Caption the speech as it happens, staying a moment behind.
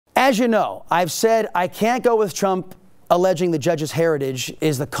As you know, I've said I can't go with Trump alleging the judge's heritage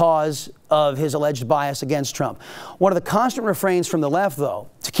is the cause of his alleged bias against Trump. One of the constant refrains from the left,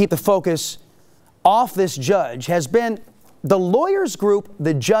 though, to keep the focus off this judge has been the lawyers group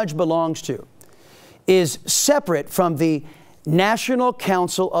the judge belongs to is separate from the National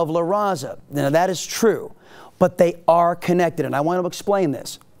Council of La Raza. Now, that is true, but they are connected, and I want to explain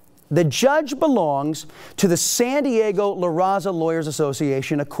this. The judge belongs to the San Diego La Raza Lawyers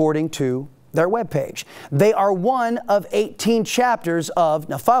Association, according to their webpage. They are one of 18 chapters of,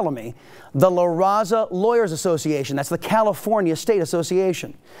 now follow me, the La Raza Lawyers Association. That's the California State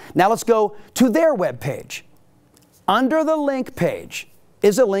Association. Now let's go to their webpage. Under the link page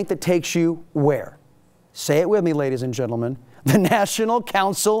is a link that takes you where? Say it with me, ladies and gentlemen. The National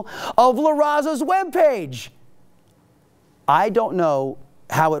Council of La Raza's webpage. I don't know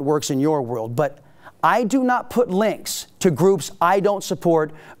how it works in your world, but I do not put links to groups I don't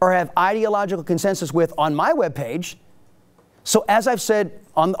support or have ideological consensus with on my webpage. So as I've said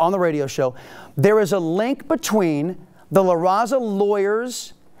on the radio show, there is a link between the La Raza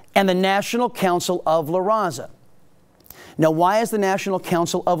lawyers and the National Council of La Raza. Now, why is the National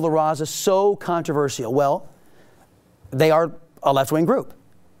Council of La Raza so controversial? Well, they are a left-wing group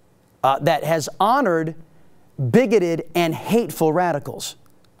that has honored bigoted and hateful radicals.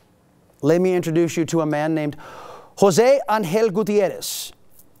 Let me introduce you to a man named Jose Angel Gutierrez.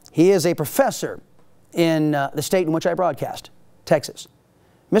 He is a professor in the state in which I broadcast, Texas.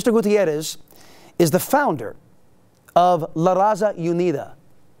 Mr. Gutierrez is the founder of La Raza Unida.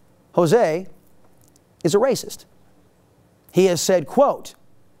 Jose is a racist. He has said, quote,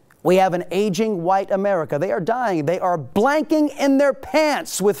 "We have an aging white America. They are dying. They are blanking in their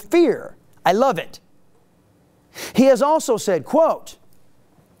pants with fear. I love it." He has also said, quote,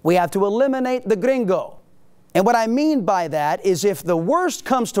 "We have to eliminate the gringo. And what I mean by that is if the worst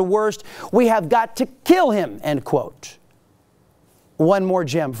comes to worst, we have got to kill him," end quote. One more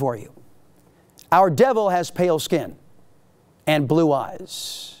gem for you. Our devil has pale skin and blue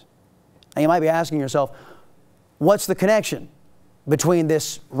eyes. Now you might be asking yourself, what's the connection between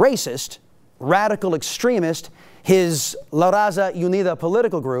this racist, radical extremist, his La Raza Unida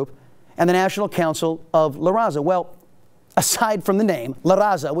political group, and the National Council of La Raza? Well, aside from the name, La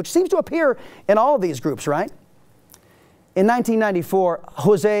Raza, which seems to appear in all of these groups, right? In 1994,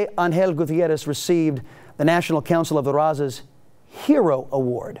 Jose Angel Gutierrez received the National Council of La Raza's Hero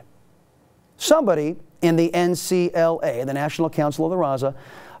Award. Somebody in the NCLA, the National Council of La Raza,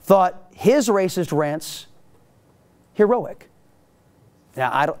 thought his racist rants heroic.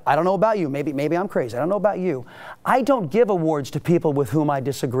 Now, I don't know about you. Maybe I'm crazy. I don't know about you. I don't give awards to people with whom I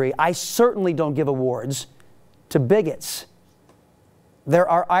disagree. I certainly don't give awards to bigots. There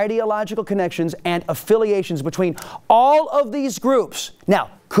are ideological connections and affiliations between all of these groups. Now,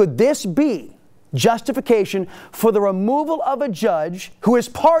 could this be justification for the removal of a judge who is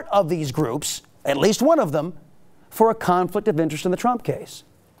part of these groups, at least one of them, for a conflict of interest in the Trump case?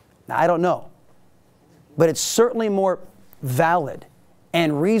 Now, I don't know. But it's certainly more valid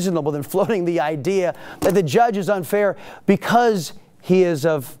and reasonable than floating the idea that the judge is unfair because he is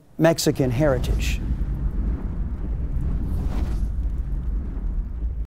of Mexican heritage.